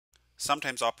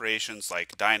Sometimes operations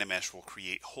like Dynamesh will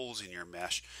create holes in your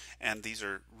mesh, and these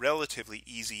are relatively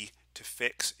easy to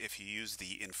fix. If you use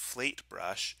the inflate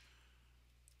brush,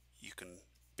 you can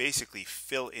basically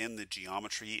fill in the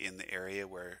geometry in the area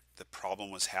where the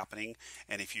problem was happening,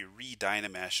 and if you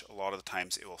re-Dynamesh, a lot of the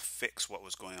times it will fix what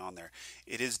was going on there.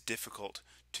 It is difficult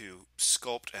to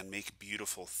sculpt and make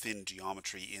beautiful thin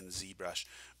geometry in ZBrush,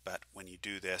 but when you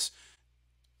do this,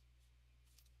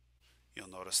 you'll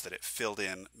notice that it filled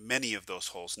in many of those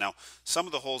holes. Now, some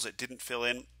of the holes it didn't fill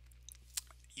in,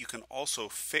 you can also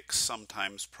fix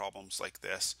sometimes problems like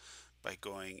this by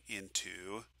going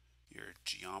into your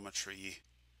geometry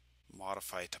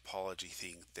modify topology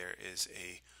thing. There is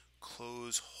a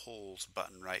close holes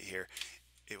button right here.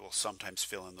 It will sometimes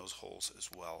fill in those holes as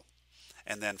well.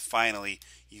 And then finally,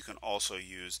 you can also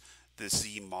use the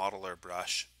Z modeler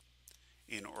brush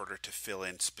in order to fill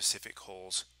in specific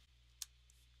holes,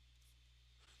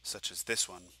 such as this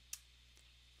one.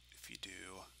 If you do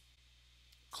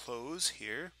close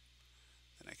here,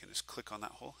 then I can just click on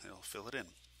that hole and it'll fill it in.